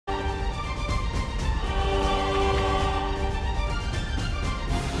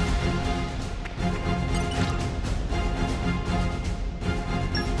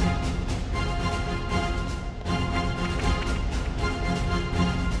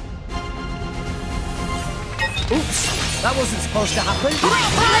Oops, that wasn't supposed to happen.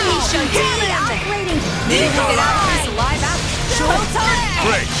 Let me show you. Operating. Get out of this alive out.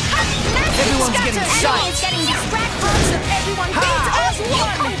 Great. Everyone's getting shot. It's getting distracted. Everyone beat us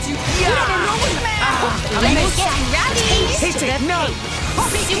one. Let's get rowdy. Hit it, no!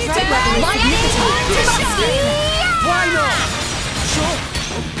 Why not? Sure,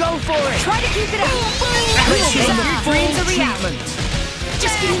 go for it! Try to keep it up. Appreciate the full Dreams are treatment.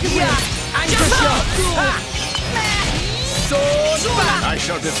 Just give me the wheel. Anchor shot! Sword back! I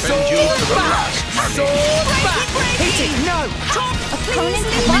shall defend you to the last, my lady. Sword back! Hit it, no! Opponent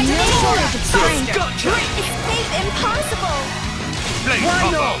lightning shortage of time. Gotcha! Escape impossible. Blade Why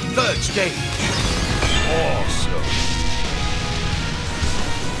combo, not? third stage. Awesome.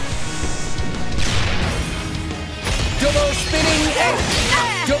 Double spinning edge!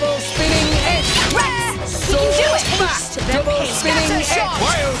 Double spinning edge! Sword back! Double spinning edge!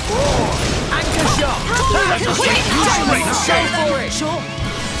 Wild roar. Anchor shot! Let us make use of it Go now. for it! Sure!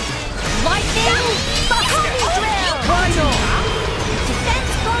 Lightning buster drill. Why not?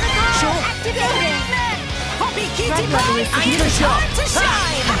 Defense protocol Sure. activated. Hoppy kitty Drag level pie. is anchor shot! Time to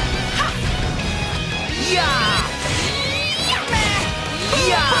shine. Yeah!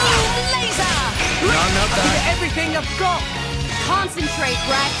 Boom laser. None of Give it that. everything I've got! Concentrate,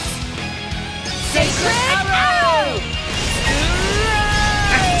 Rex. Sacred arrow.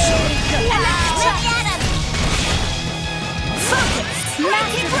 Focus.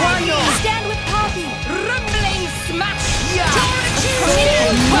 Massive Why breaking. not? Stand with Poppy. Rumbling smash. Yeah!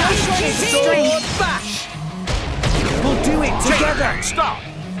 Sword Sword bash! We'll do it together! Stop.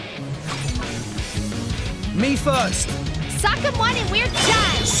 Me first! Suck him one and we're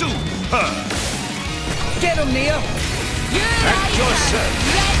done. Superb. Get him, Nia! Act yourself.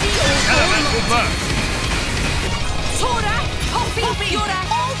 Elemental burn. Tora. Hoppy. Yura.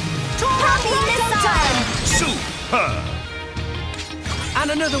 Poppy missile. Superb. And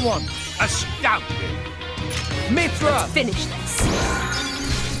another one! Astounding. Mithra! Finish this.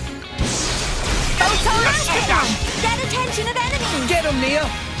 Photon Astounding. Get attention of enemies. Get him, Nia!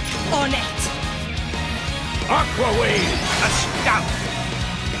 On it. Aqua wave. Astounding.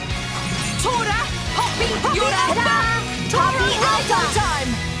 Tora. Hoppy. Yura. Poppy alpha.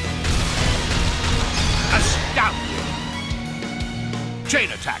 Time. Astounding. Chain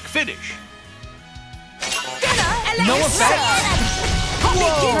attack. Finish. No effect!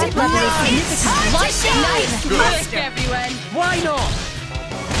 Whoa! Nice Good. work, everyone. Why not?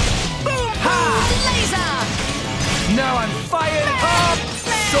 Ha! Laser. Now I'm fired up!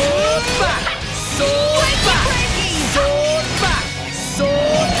 Sword back! Sword back! Sword back!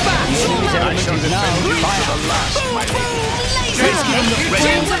 Sword back! I shall defend you to the last, my lady. Let's give him the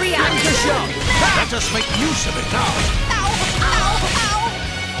Chains ready. of reaction. Anchor shot! Let us make use of it now.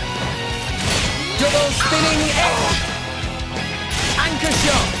 Double spinning edge! Anchor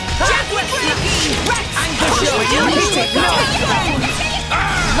shot! Anchor shot! You hit it! No!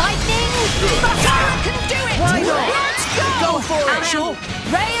 Lightning buster. Can do it. Why not? Let's go. Go for it! Sure!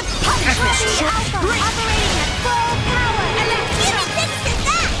 Ray of punch. Poppy alpha operating at full power. Electric.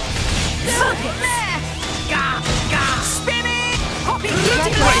 Focus. Spinning. Hoppy.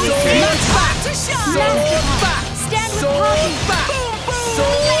 Sword back! To shine. Sword back! Stand with Sword Poppy. back! Boom.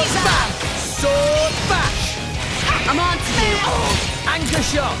 Sword Laser. back! Sword back! I'm on to you. Anchor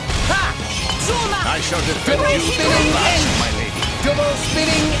shot! Ha! I shall defend Double you to the spinning last, edge! my lady. Double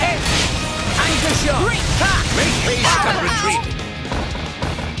spinning edge! Anchor shot! Ha! Make haste and retreat.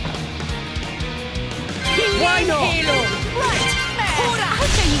 Why not? Right. I'll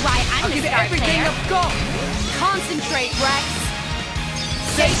show you why I'm I'll the give it star everything player. I've got! Concentrate, Rex.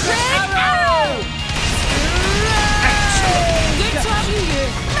 Sacred arrow! Good to have you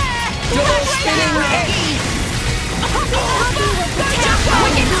here. Double spinning edge!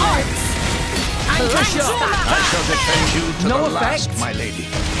 Wicked arts. Anchor shot! I shall defend you to No the last, effect. my lady.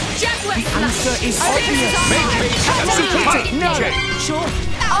 The answer is obvious! Make haste and retreat. No! Chain. Sure!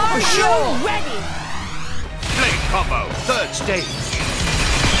 Are sure. you ready? Blade combo, third stage.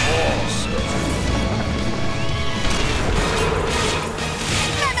 Awesome.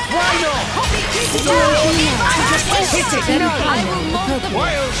 Why not? Hit it! Then No! I will mold the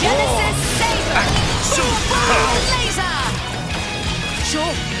Wild Genesis Saber. Superb. Laser.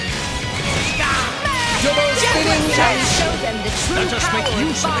 Sure! Double spinning edge! Show them the true Let us make power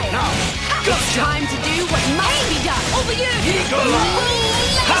use of it fire. now. It's time to do what must be done. Over you. Eagle eye.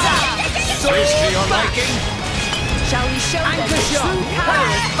 Laser. Taste to your liking. Shall we show them Anchor the shot. true power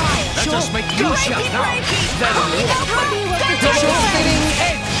of fire? Let us make use of it now. Double spinning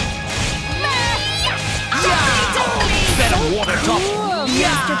edge! Better water top.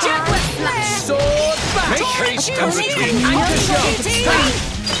 Yeah! Sword back! Make haste and retreat. Anchor shot.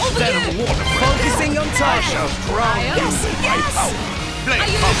 Over Then you! water break. Focusing on I target. shall drown you Yes, in my yes. power. Flame Are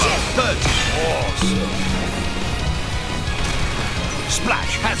you cover. legit? 30 wars.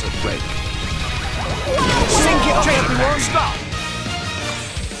 Splash hazard break. Sink it up, Chain everyone. stop.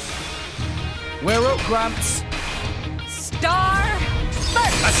 We're up, Gramps. Star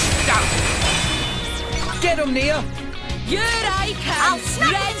first! Astounding. Get him, Nia. Here I come! I'll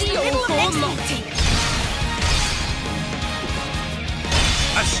snap Ready into the middle of for next multi!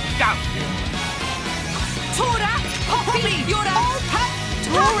 Astounding. Tora! Poppy! You're all packed!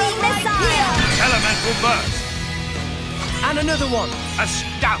 Holy missile! Elemental burst. And another one.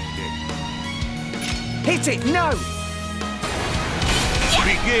 Astounding. Hit it. No.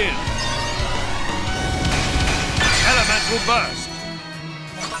 Begin. Elemental burst.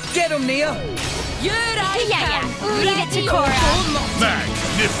 Get him, Nia. Here I Yeah, come! yeah. Leave it to Ready Cora. for multi!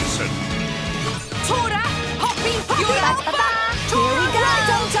 Magnificent. Tora! Poppy! You're all packed! Here we go. Right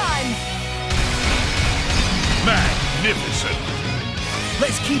on time! Magnificent.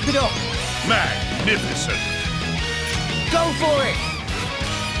 Let's keep it up. Magnificent. Go for it.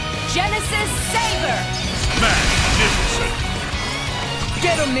 Genesis Saber! Magnificent.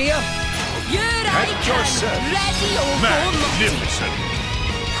 Get him, Nia. Here I At your come! service. Ready for multi! Magnificent.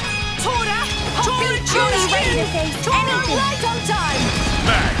 Tora! Poppy! You're Truly ready to here! face Tora! anything. Right on time!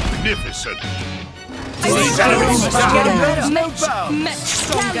 Magnificent. These enemies are down. getting better. Much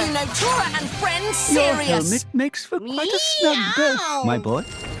stronger! Now you know Tora and friends Your serious! helmet makes for quite a snug berth, my boy.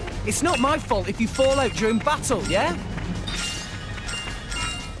 It's not my fault if you fall out during battle, yeah?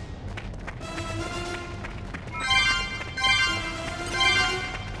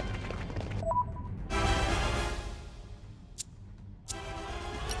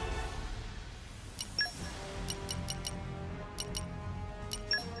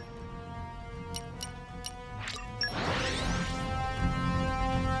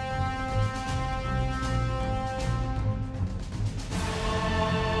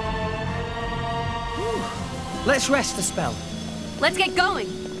 Let's rest a spell. Let's get going!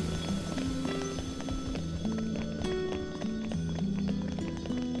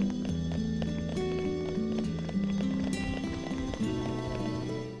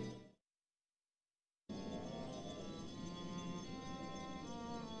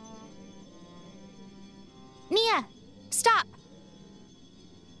 Nia, stop.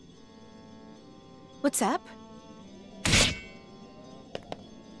 What's up?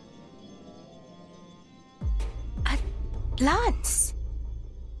 Lance!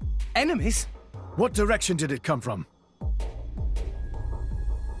 Enemies? What direction did it come from?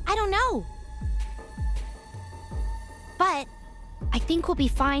 I don't know. But I think we'll be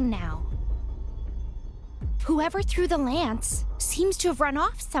fine now. Whoever threw the lance seems to have run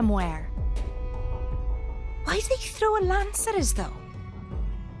off somewhere. Why'd they throw a lance at us, though?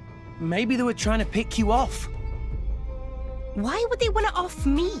 Maybe they were trying to pick you off. Why would they want it off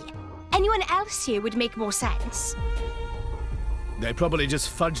me? Anyone else here would make more sense. They probably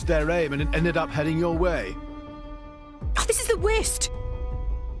just fudged their aim and it ended up heading your way. Oh, this is the worst!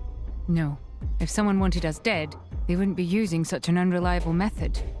 No. If someone wanted us dead, they wouldn't be using such an unreliable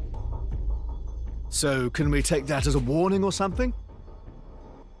method. So, can we take that as a warning or something?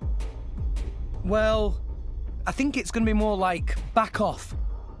 Well, I think it's going to be more like back off.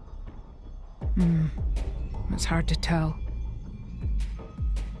 It's hard to tell.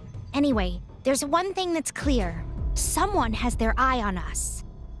 Anyway, there's one thing that's clear. Someone has their eye on us.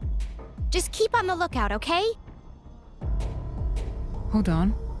 Just keep on the lookout, okay? Hold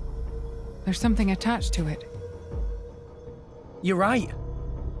on. There's something attached to it. You're right.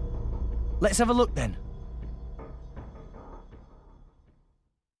 Let's have a look then.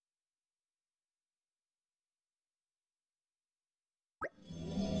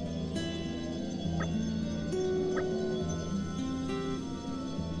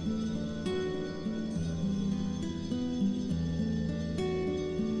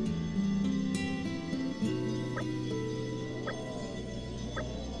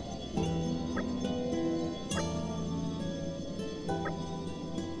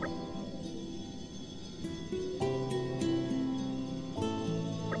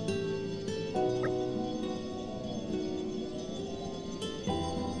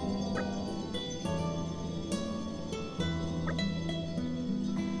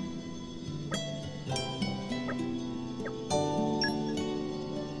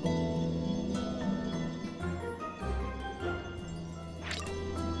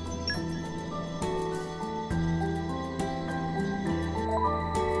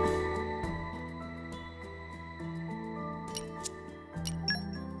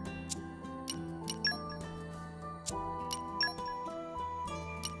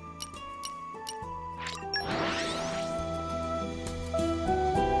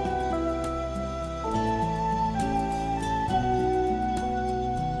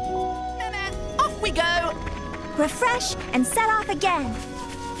 Refresh and set off again.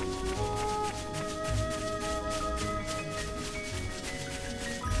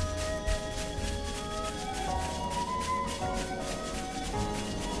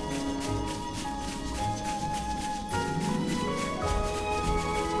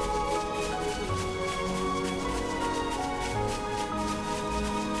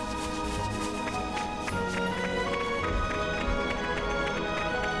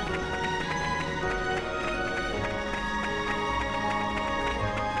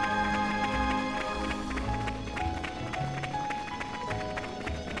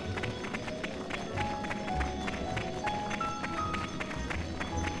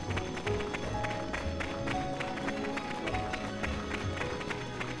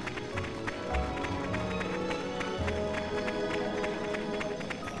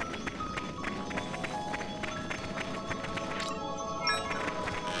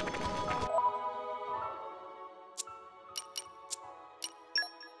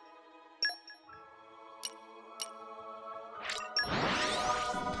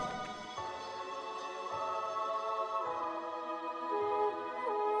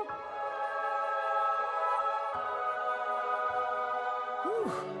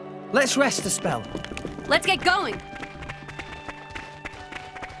 Let's rest a spell. Let's get going.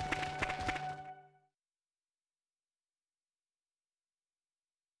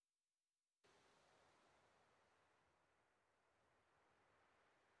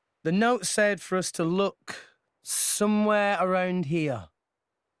 The note said for us to look somewhere around here.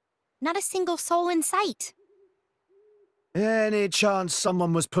 Not a single soul in sight. Any chance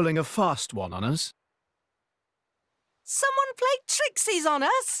someone was pulling a fast one on us? Someone played tricksies on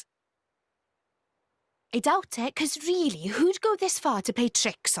us? I doubt it, because really, who'd go this far to play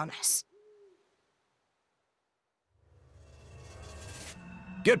tricks on us?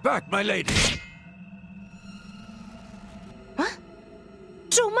 Get back, my lady! Huh?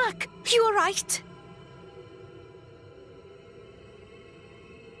 Dromac, you alright?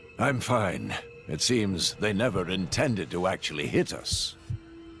 I'm fine. It seems they never intended to actually hit us.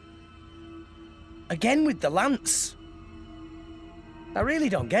 Again with the lance. I really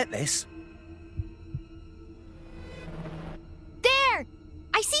don't get this. There!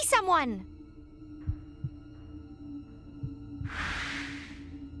 I see someone!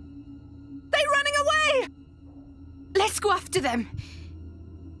 They're running away! Let's go after them.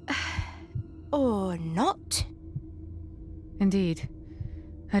 Or not. Indeed.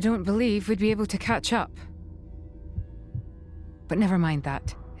 I don't believe we'd be able to catch up. But never mind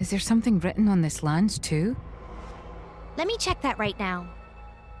that. Is there something written on this lance too? Let me check that right now.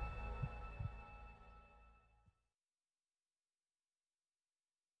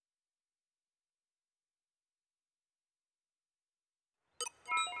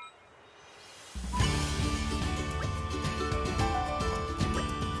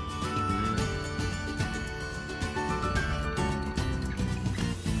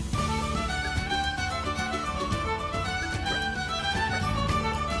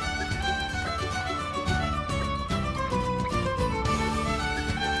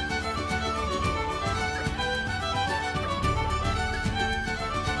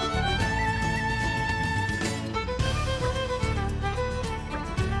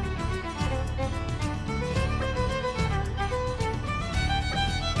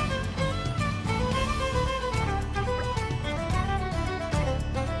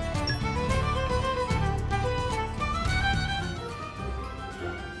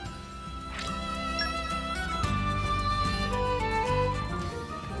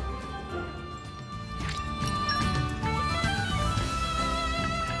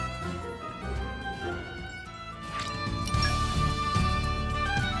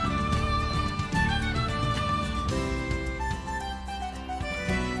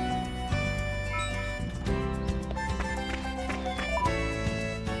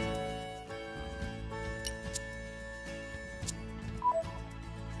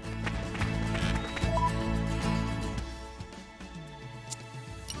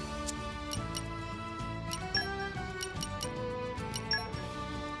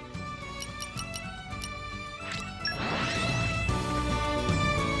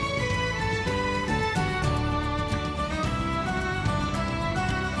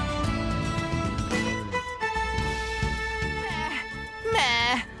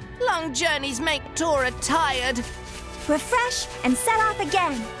 Long journeys make Tora tired. Refresh and set off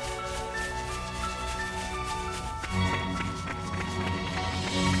again.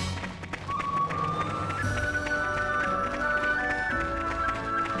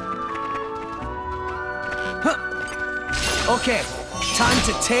 Okay, Time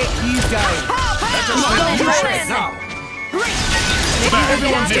to take you down.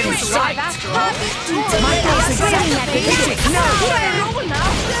 Everyone's getting psyched. My boss is exactly. No!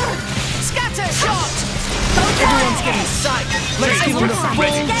 Scatter shot! Everyone's getting psyched. Let's give them the full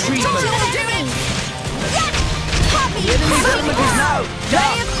treatment. The enemy's element is now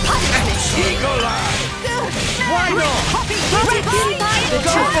done. Why not?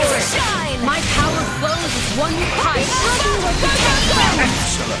 Go for it. My power flows as one pipe.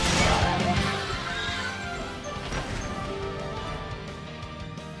 Excellent.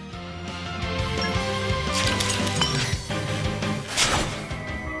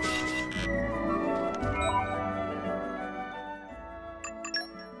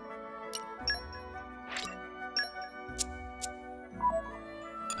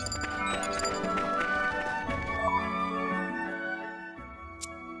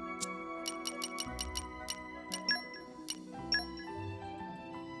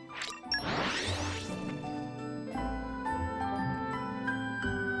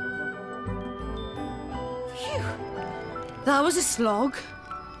 That was a slog.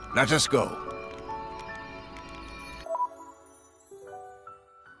 Let us go.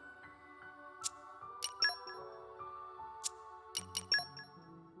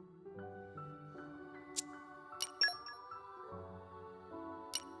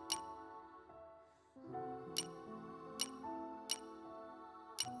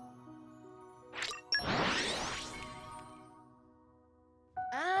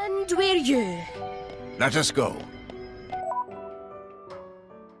 And where you? Let us go.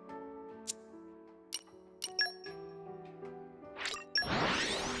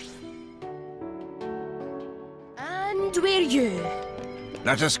 And where you?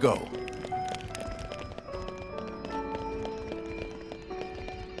 Let us go.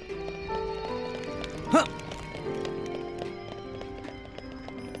 Huh.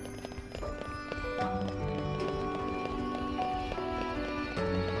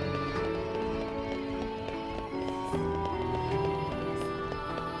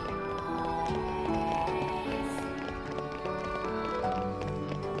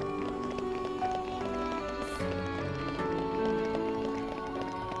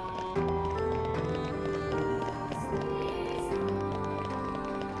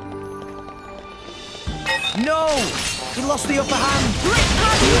 No! He lost the upper hand!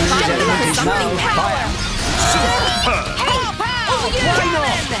 Why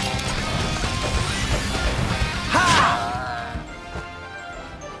not? Ha!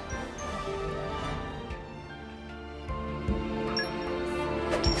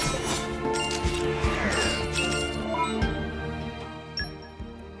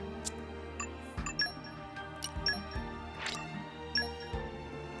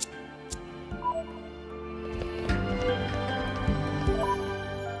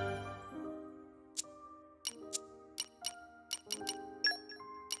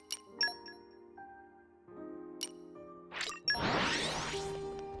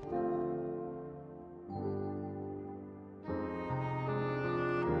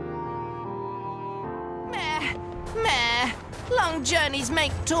 Meh. Long journeys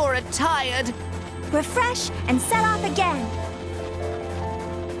make Tora tired. Refresh and set off again.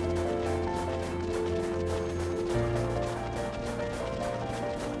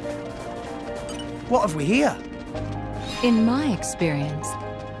 What have we here? In my experience,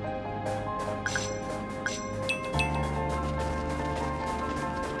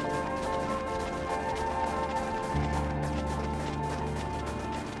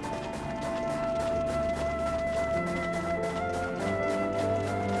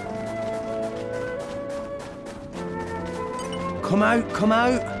 Come out, come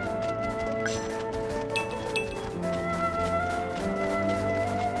out.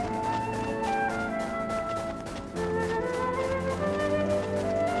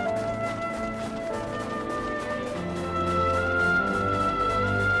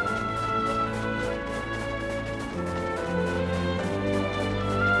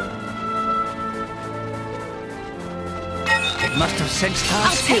 It must have sensed our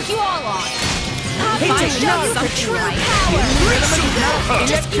I'll take you all on. Hit I'll it, show no, you the true right. power.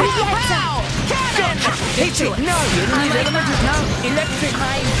 Just Electric power. hit it, no! Electric.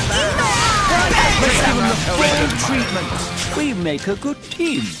 Let's give him the full treatment. We make a good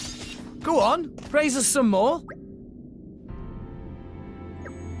team. Go on, praise us some more.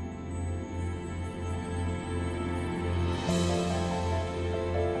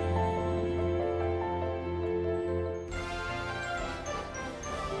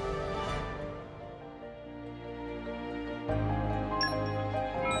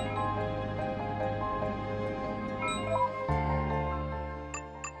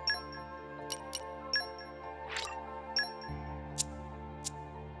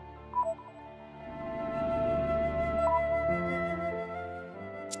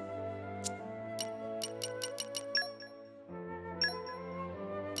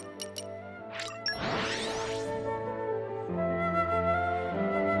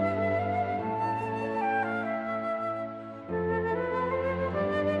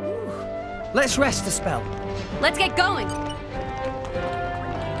 Let's rest a spell. Let's get going.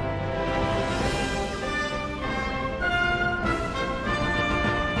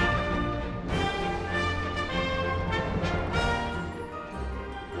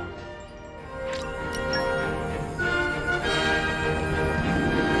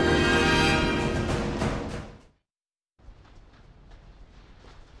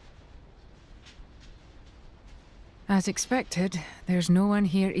 As expected, there's no one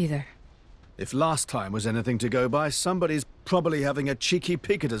here either. If last time was anything to go by, somebody's probably having a cheeky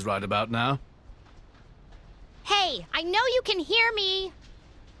peek at us right about now. Hey, I know you can hear me.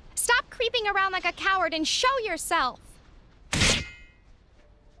 Stop creeping around like a coward and show yourself.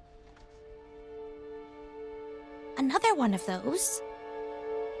 Another one of those.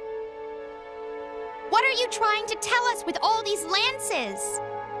 What are you trying to tell us with all these lances?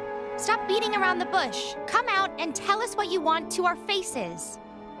 Stop beating around the bush. Come out and tell us what you want to our faces.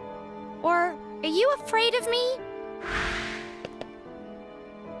 Or are you afraid of me?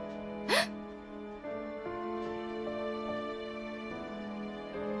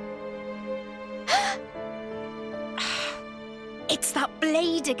 It's that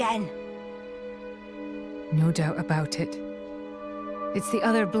blade again. No doubt about it. It's the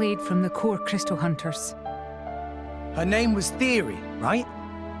other blade from the core crystal hunters. Her name was Theory, right?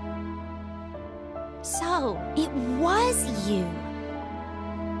 So, it was you.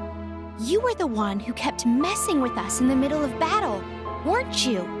 You were the one who kept messing with us in the middle of battle, weren't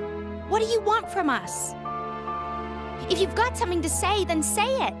you? What do you want from us? If you've got something to say, then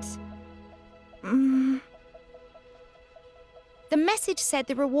say it. The message said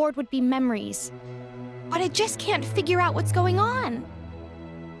the reward would be memories, but I just can't figure out what's going on.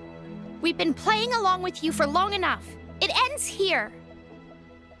 We've been playing along with you for long enough. It ends here.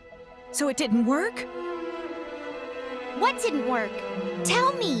 So it didn't work? What didn't work?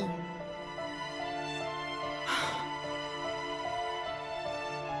 Tell me.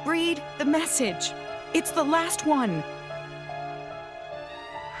 Read the message. It's the last one.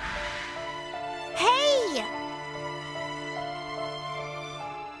 Hey!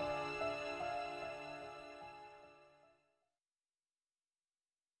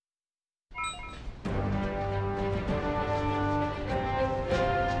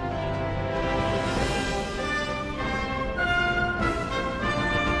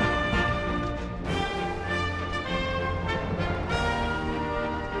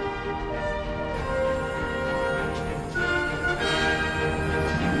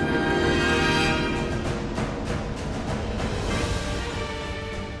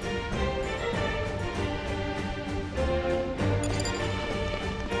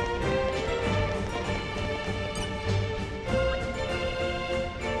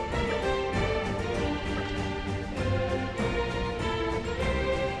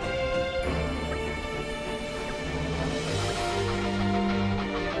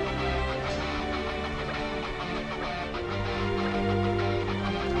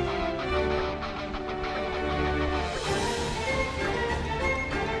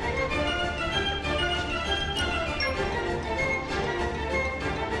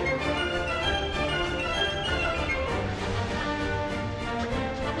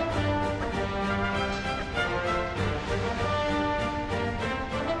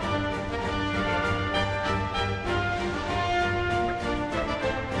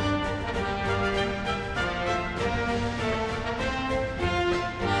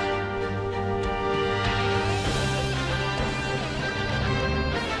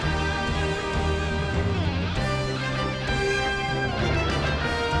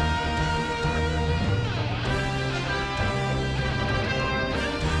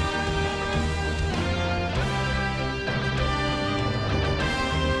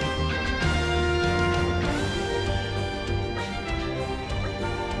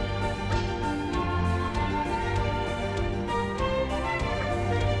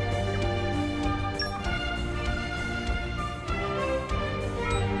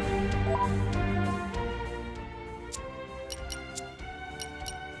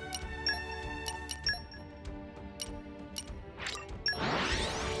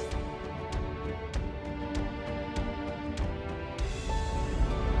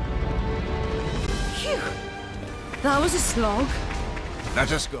 That was a slog.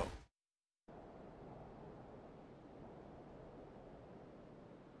 Let us go.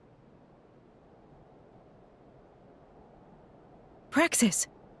 Praxis,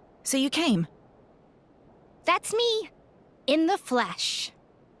 so you came? That's me, in the flesh.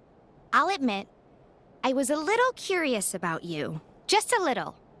 I'll admit, I was a little curious about you. Just a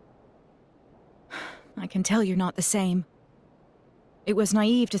little. I can tell you're not the same. It was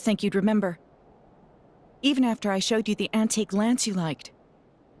naive to think you'd remember. Even after I showed you the antique lance you liked.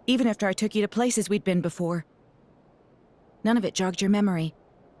 Even after I took you to places we'd been before. None of it jogged your memory.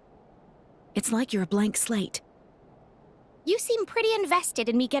 It's like you're a blank slate. You seem pretty invested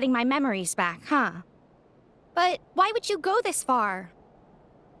in me getting my memories back, huh? But why would you go this far?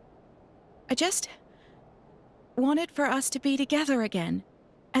 I just wanted for us to be together again,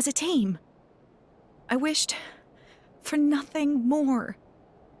 as a team. I wished for nothing more.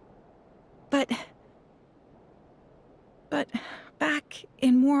 But back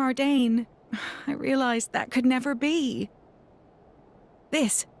in Moor Ardain, I realized that could never be.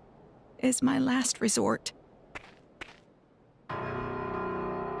 This is my last resort.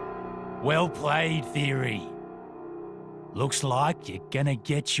 Well played, Theory. Looks like you're gonna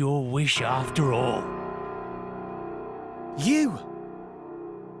get your wish after all. You!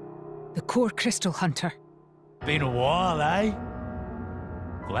 The core crystal hunter. Been a while, eh?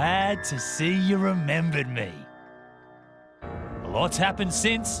 Glad to see you remembered me. A lot's happened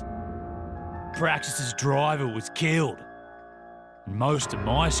since. Praxis's driver was killed, and most of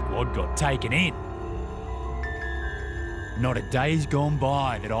my squad got taken in. Not a day's gone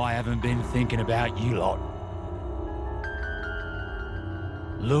by that I haven't been thinking about you lot.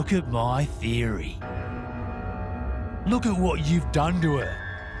 Look at my Theory. Look at what you've done to her.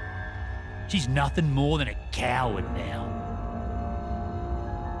 She's nothing more than a coward now.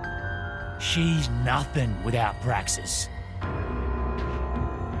 She's nothing without Praxis.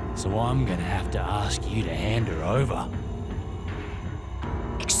 So I'm gonna have to ask you to hand her over.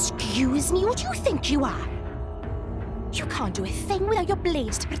 Excuse me, what do you think you are? You can't do a thing without your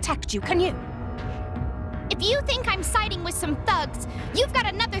blades to protect you, can you? If you think I'm siding with some thugs, you've got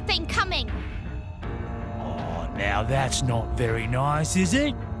another thing coming. Oh, now that's not very nice, is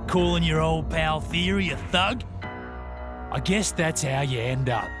it? Calling your old pal Theory a thug? I guess that's how you end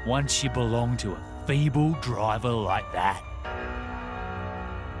up once you belong to a feeble driver like that.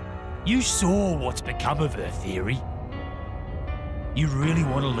 You saw what's become of her, Theory. You really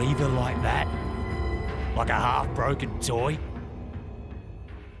want to leave her like that? Like a half-broken toy?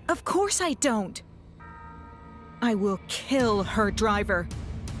 Of course I don't. I will kill her driver.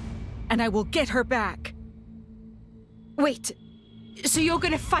 And I will get her back. Wait, so you're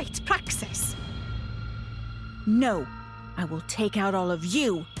gonna fight Praxis? No, I will take out all of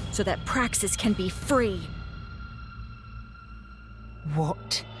you so that Praxis can be free.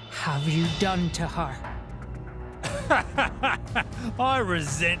 What have you done to her? I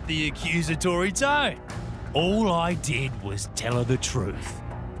resent the accusatory tone. All I did was tell her the truth.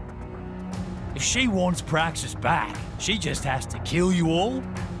 If she wants Praxis back, she just has to kill you all,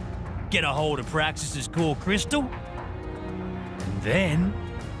 get a hold of Praxis's core crystal, and then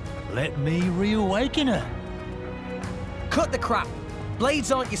let me reawaken her. Cut the crap.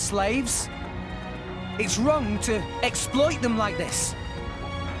 Blades aren't your slaves. It's wrong to exploit them like this.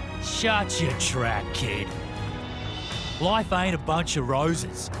 Shut your trap, kid. Life ain't a bunch of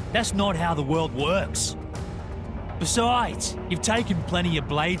roses. That's not how the world works. Besides, you've taken plenty of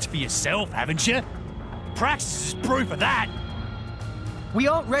blades for yourself, haven't you? Praxis is proof of that. We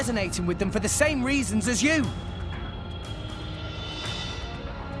aren't resonating with them for the same reasons as you.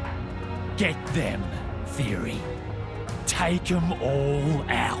 Get them, Theory. Take them all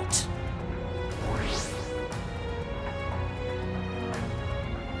out.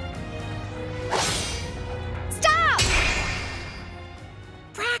 Stop!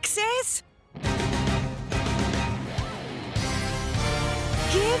 Praxis!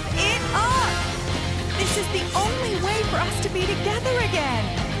 Give it up! This is the only way for us to be together again.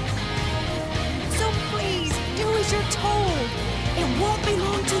 So please, do as you're told. It won't be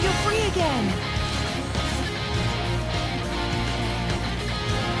long till you're free again.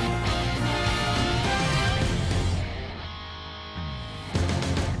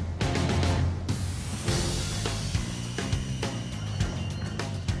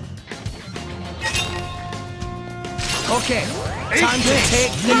 Okay, time to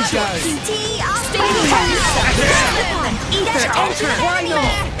take things down. Why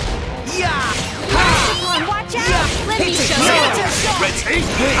not? Yeah! Ha! Watch out! Let me show you. Ready?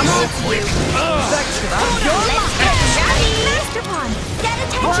 I'm on quick. Thanks for that. Master Pawn, get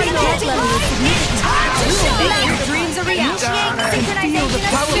attention immediately. Make your dreams a reality. Feel the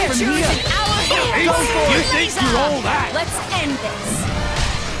power from here. Go for You it. think you're all that? Let's end this.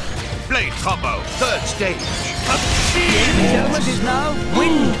 Blade combo, third stage. The element is now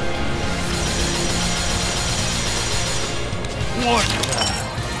wind.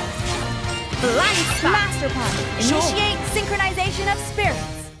 Blind spot. Master Pawn, initiate synchronization of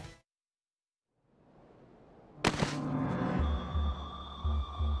spirits.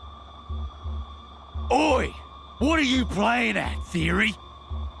 Oi! What are you playing at, Theory?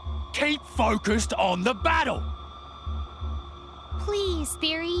 Keep focused on the battle! Please,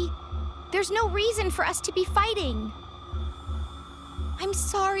 Theory. There's no reason for us to be fighting. I'm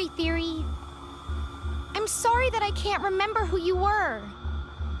sorry, Theory. I'm sorry that I can't remember who you were.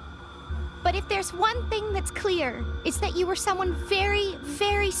 But if there's one thing that's clear, it's that you were someone very,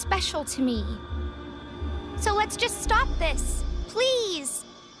 very special to me. So let's just stop this, please.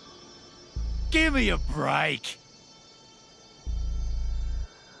 Give me a break.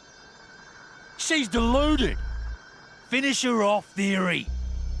 She's deluded. Finish her off, Theory.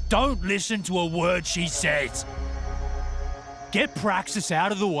 Don't listen to a word she says. Get Praxis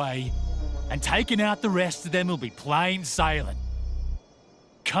out of the way, and taking out the rest of them will be plain sailing.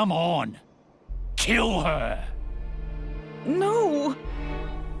 Come on. Kill her. No.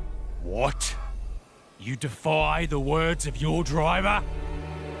 What? You defy the words of your driver?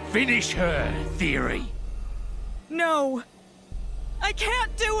 Finish her, Theory. No. I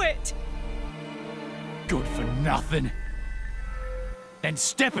can't do it. Good for nothing. Then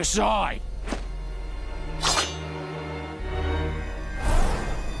step aside.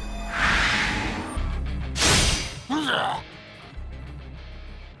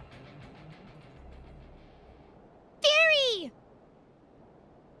 Theory!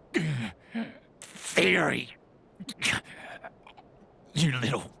 Theory. You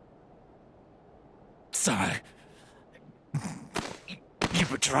little... So... You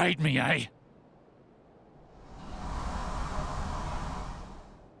betrayed me, eh?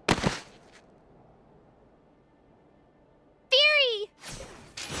 Theory!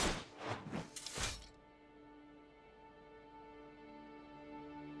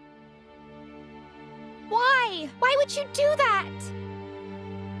 Why? Why would you do that?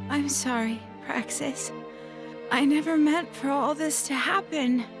 I'm sorry, Praxis. I never meant for all this to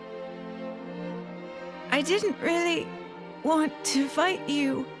happen. I didn't really want to fight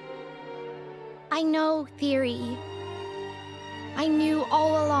you. I know, Theory. I knew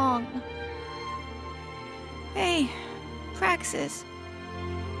all along. Hey, Praxis.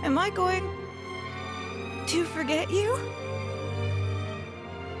 Am I going to forget you?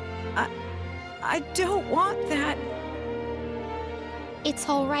 I don't want that. It's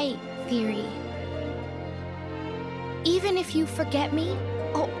all right, Theory. Even if you forget me,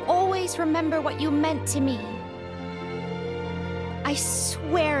 I'll always remember what you meant to me. I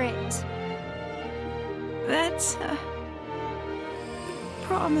swear it. That's a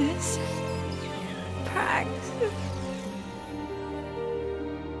promise, Praxis.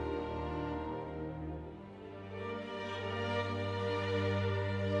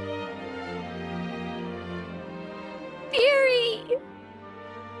 Theory!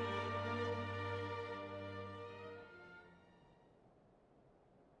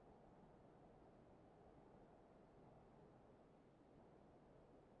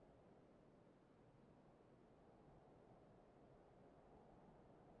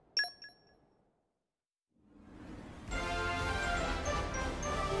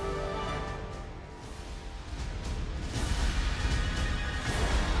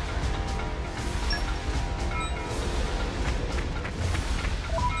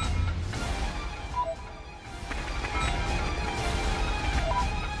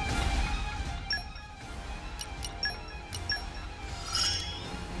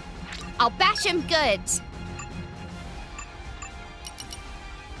 I'll bash him good.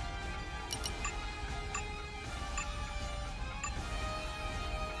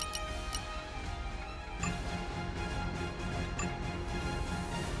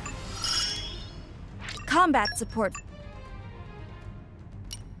 Combat support.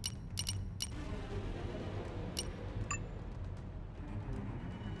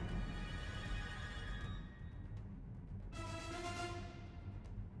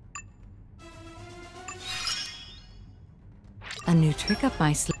 A new trick up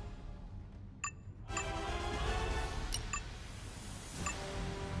my sleeve.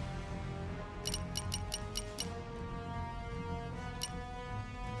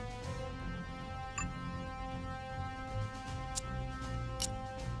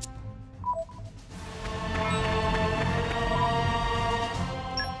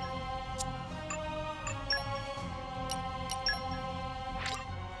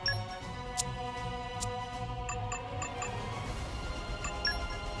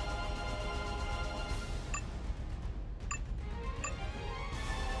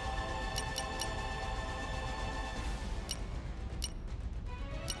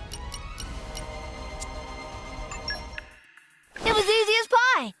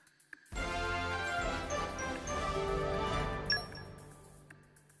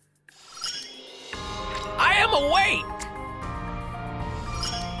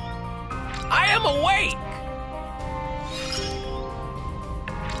 I'm awake!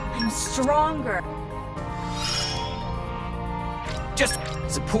 I'm stronger. Just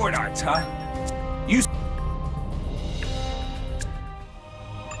support arts, huh? You...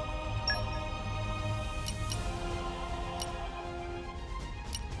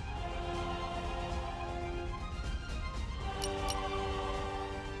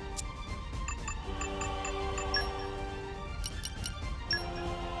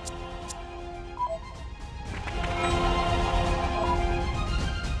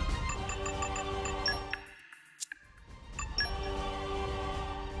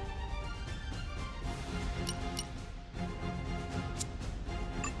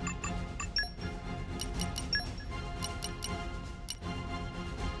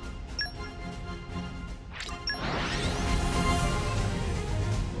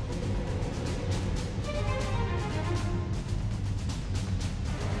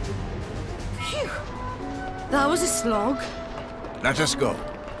 That was a slog. Let us go.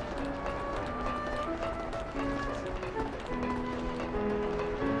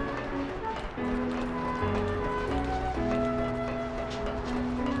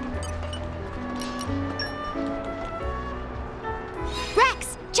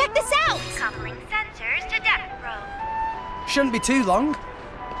 Rex, check this out! Coupling sensors to depth probe. Shouldn't be too long.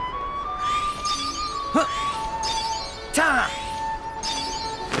 Huh. Ta!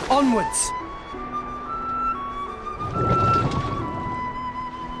 Onwards!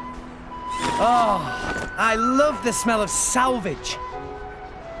 Oh, I love the smell of salvage.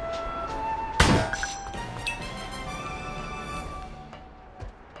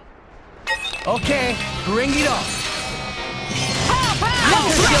 Okay, bring it on.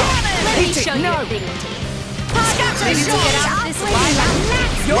 Let me show you No. dignity. Ready to get out of this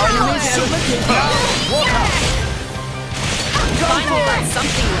life? Your enemies are looking. Walk out. Go Finally for got it.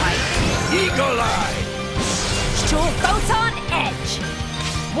 something right. Eagle Eye! Sure, boats on edge.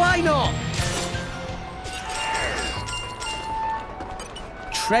 Why not?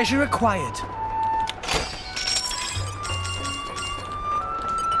 Treasure acquired.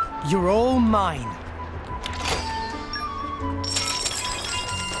 You're all mine.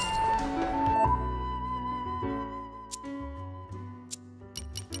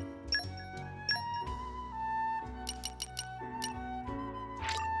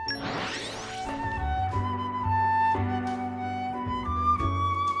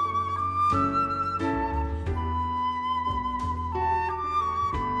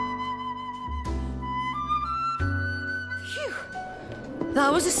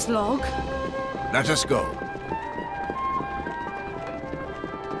 That was a slog. Let us go.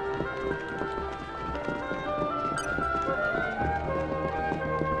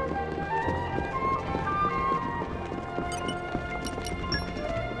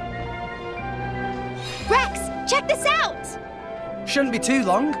 Rex, check this out! Shouldn't be too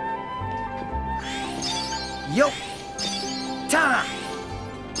long. Yo! Ta!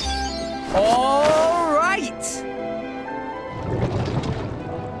 All right!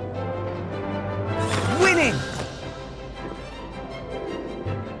 Winning!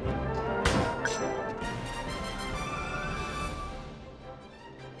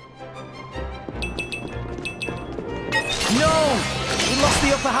 No! We lost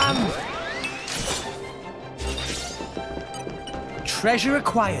the upper hand! Treasure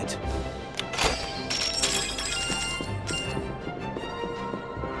acquired.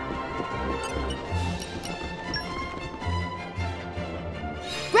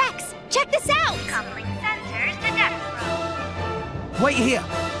 Rex, check this out! Coupling sensors to depth probe. Wait here.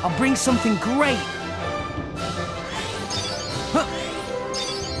 I'll bring something great. Huh.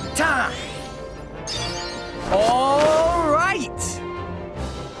 Ta! All right!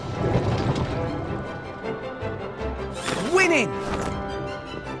 Winning!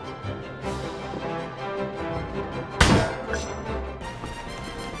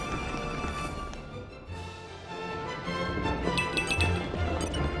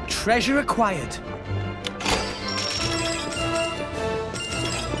 Treasure acquired.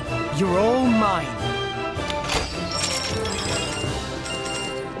 You're all mine.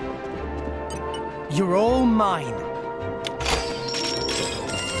 You're all mine.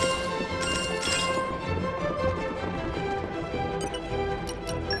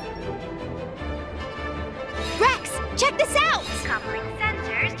 Rex, check this out! Coupling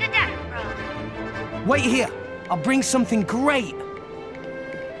sensors to depth probe. Wait here. I'll bring something great.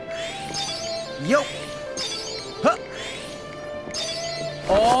 Yo. Huh.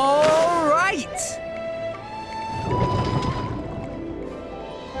 All right.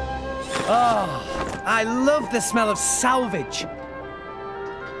 Oh, I love the smell of salvage.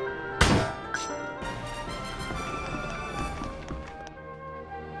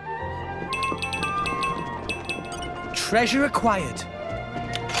 Treasure acquired.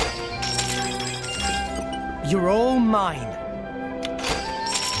 You're all mine.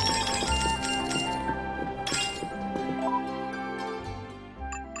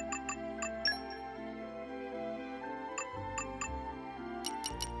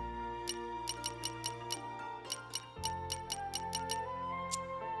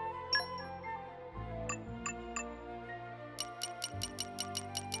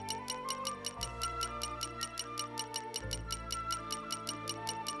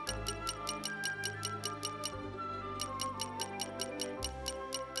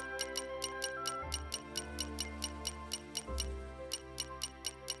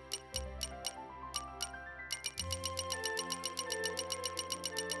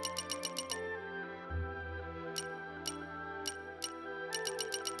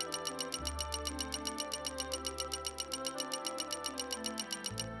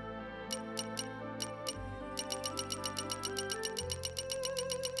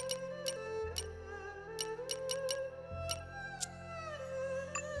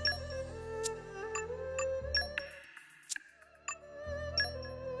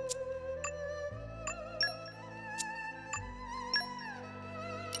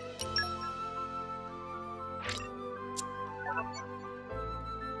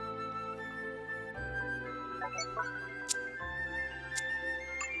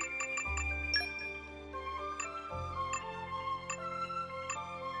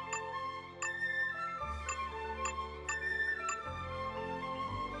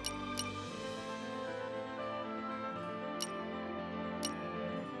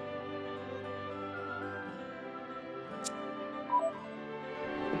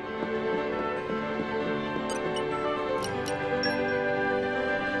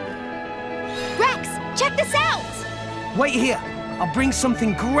 Check this out! Wait here. I'll bring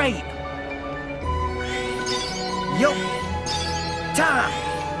something great. Yo. Ta!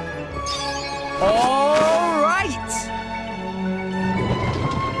 All right!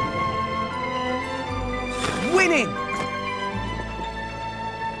 Winning!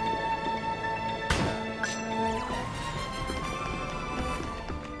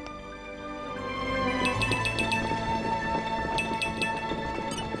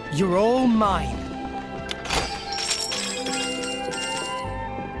 You're all mine.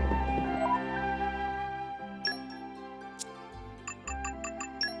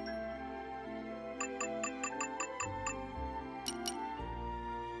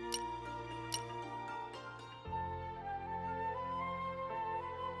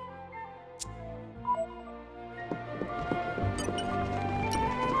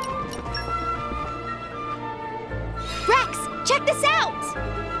 Check this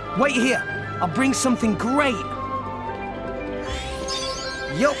out! Wait here. I'll bring something great.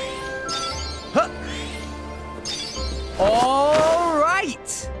 Yo. Huh. All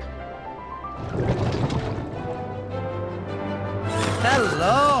right.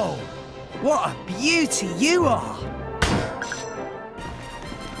 Hello. What a beauty you are.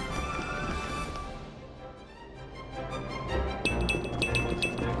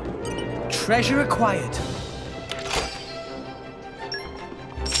 Treasure acquired.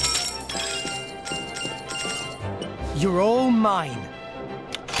 You're all mine.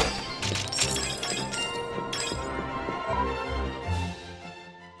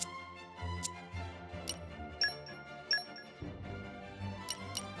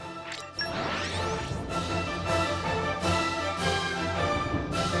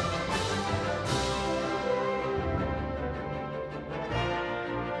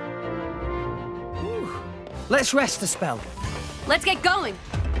 Let's rest a spell. Let's get going.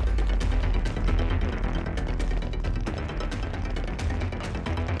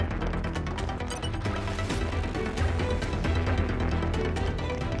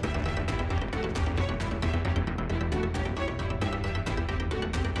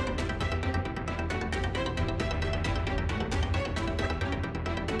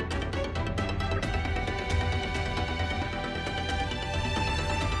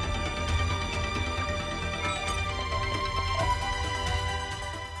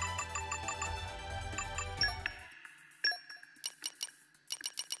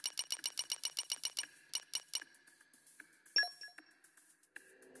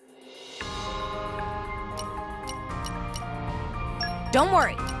 Don't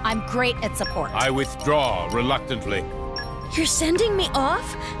worry, I'm great at support. I withdraw reluctantly. You're sending me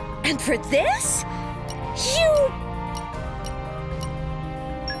off? And for this? You...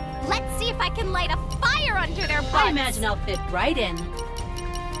 Let's see if I can light a fire under their butts. I imagine I'll fit right in.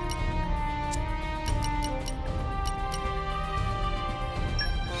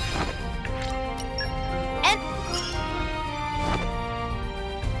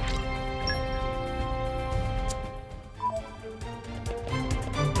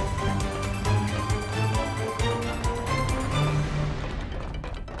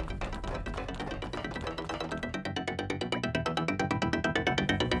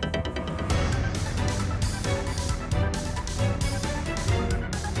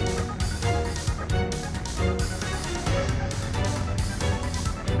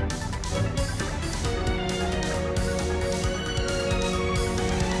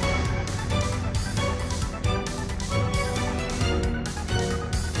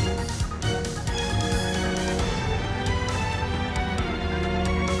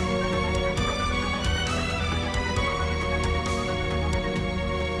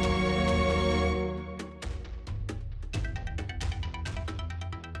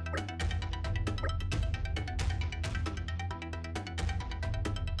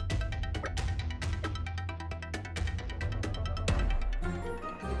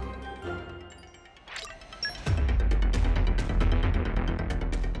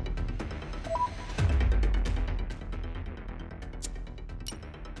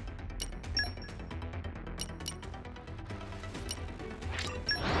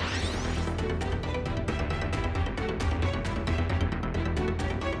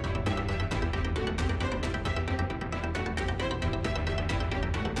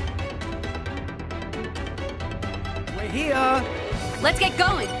 here. Let's get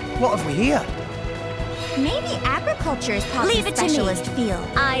going. What have we here? Maybe agriculture is Poppy's Leave it to me. specialist field.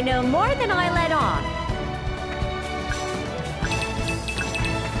 I know more than I let on.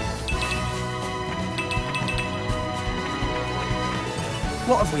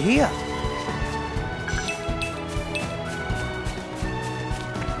 What have we here?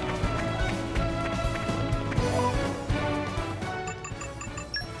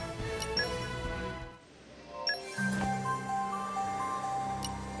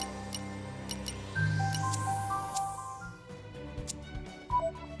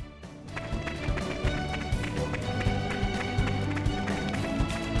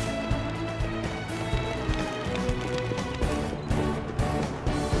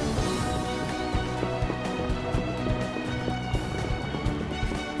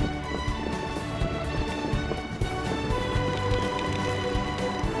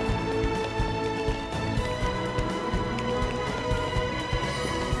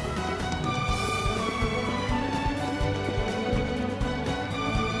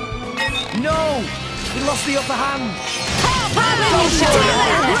 No! We lost the upper hand!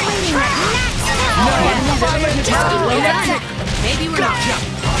 Maybe we're Gotcha!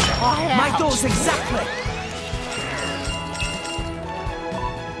 not. My thoughts exactly!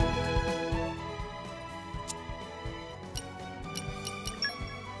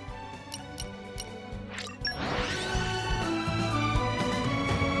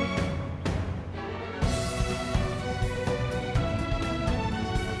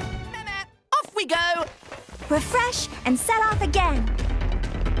 Off we go! Refresh and set off again.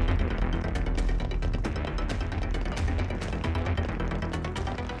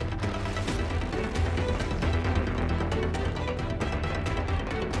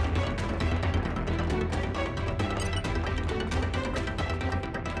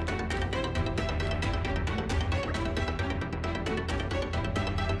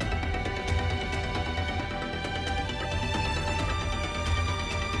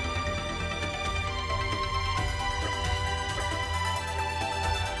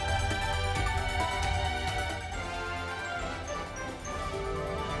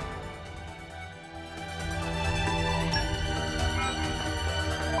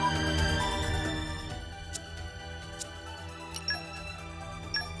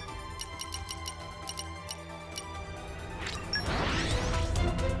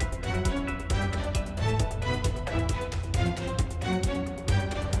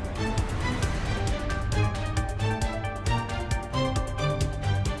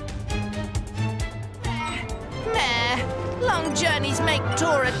 Long journeys make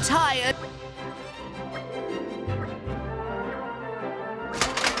Tora tired.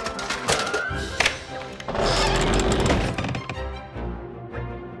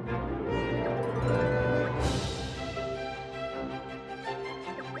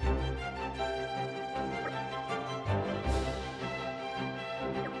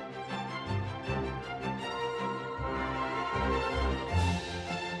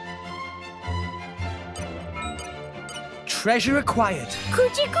 Treasure acquired.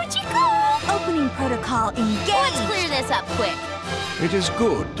 Coochie coochie coo! Opening protocol engaged. Let's clear this up quick. It is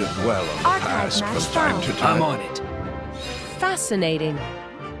good to dwell on the Archive past match from time found. to time. I'm on it. Fascinating.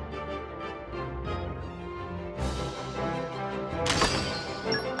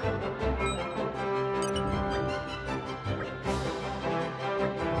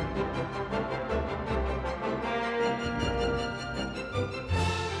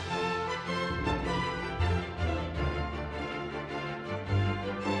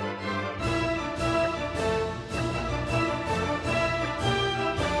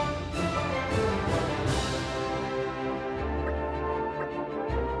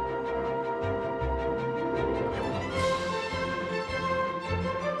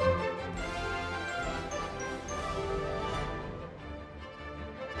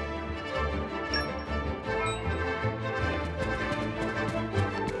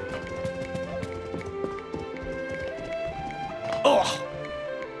 Oh!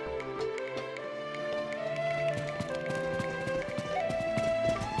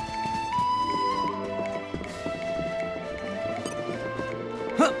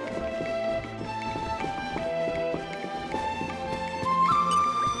 Huh.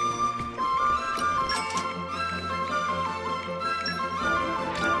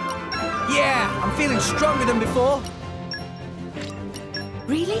 Yeah, I'm feeling stronger than before.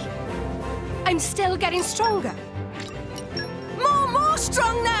 Really? I'm still getting stronger. More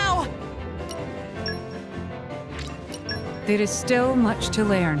strong now! There is still much to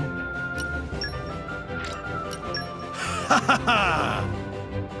learn. Ha ha ha!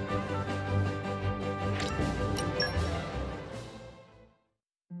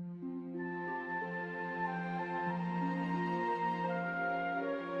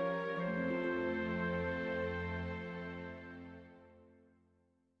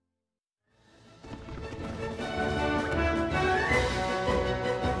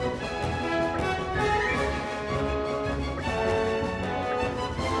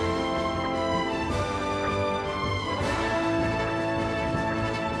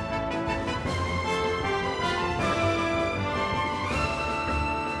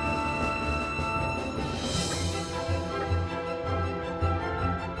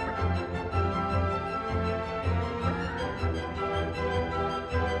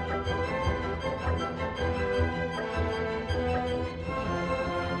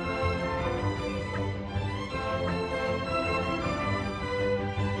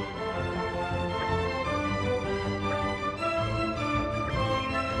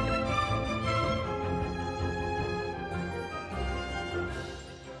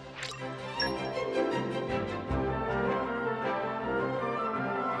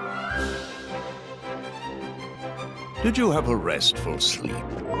 Did you have a restful sleep?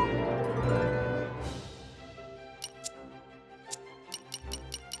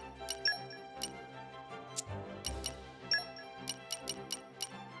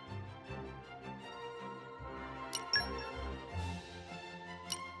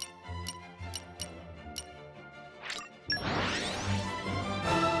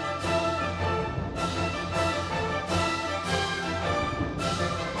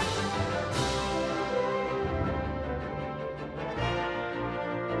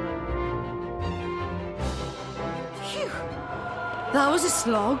 That was a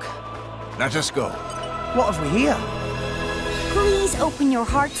slog. Let us go. What have we here? Please open your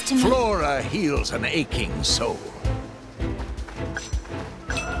hearts to me. Flora heals an aching soul.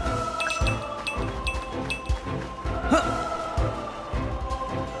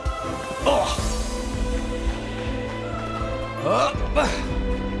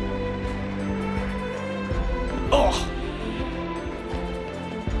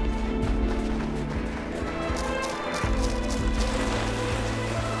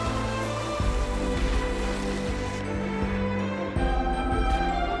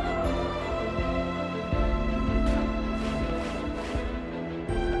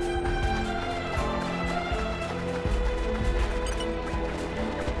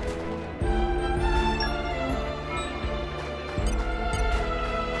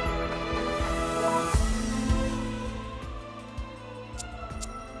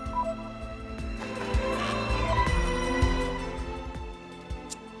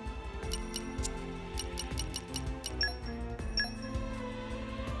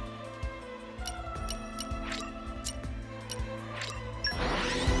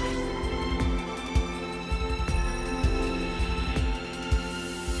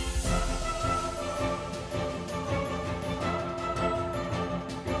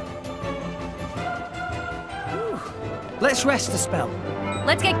 Let's rest a spell.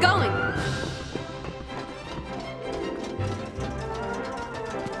 Let's get going.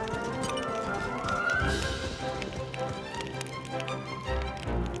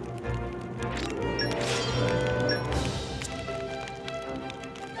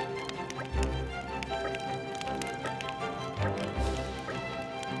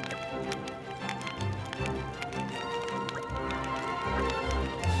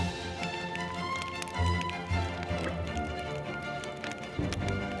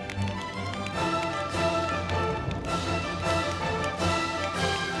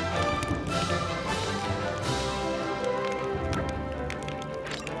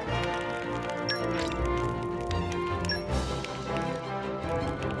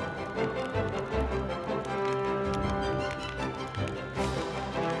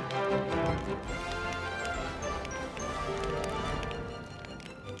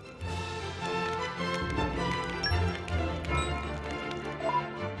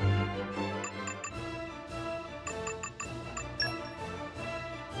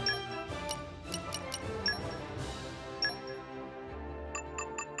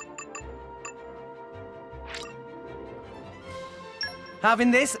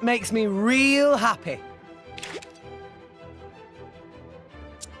 Having this makes me real happy.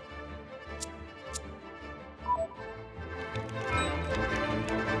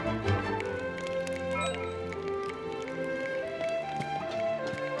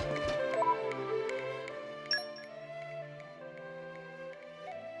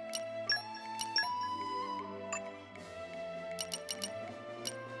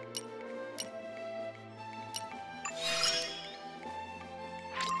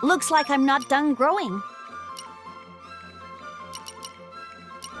 Looks like I'm not done growing.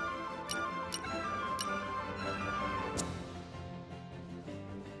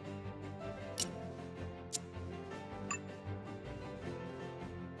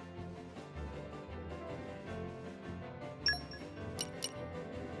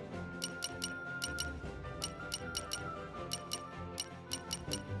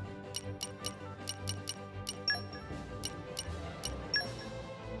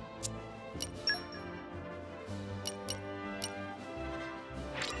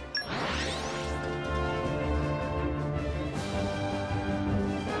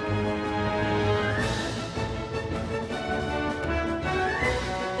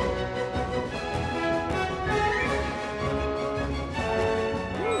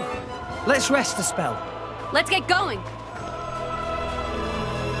 Let's rest a spell. Let's get going.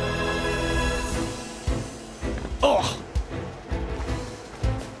 Oh!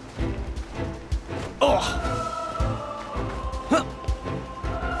 Oh! Huh.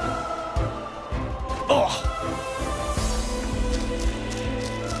 Oh!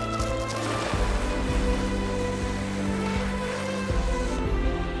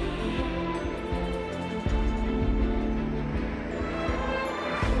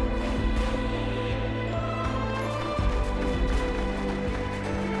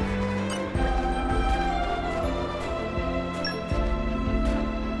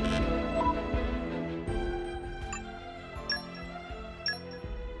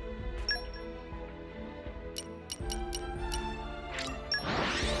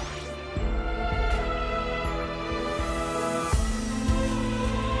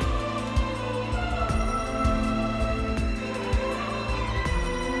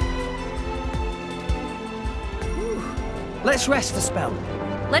 Let's rest a spell.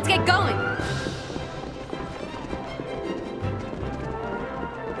 Let's get going.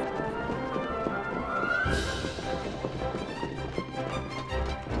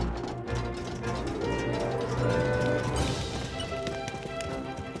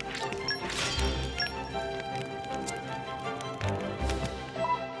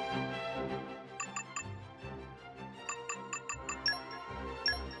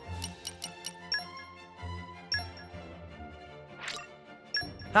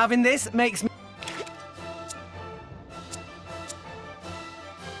 Having this makes me...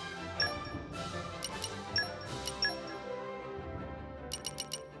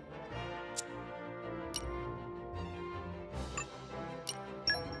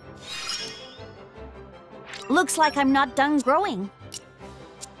 Looks like I'm not done growing.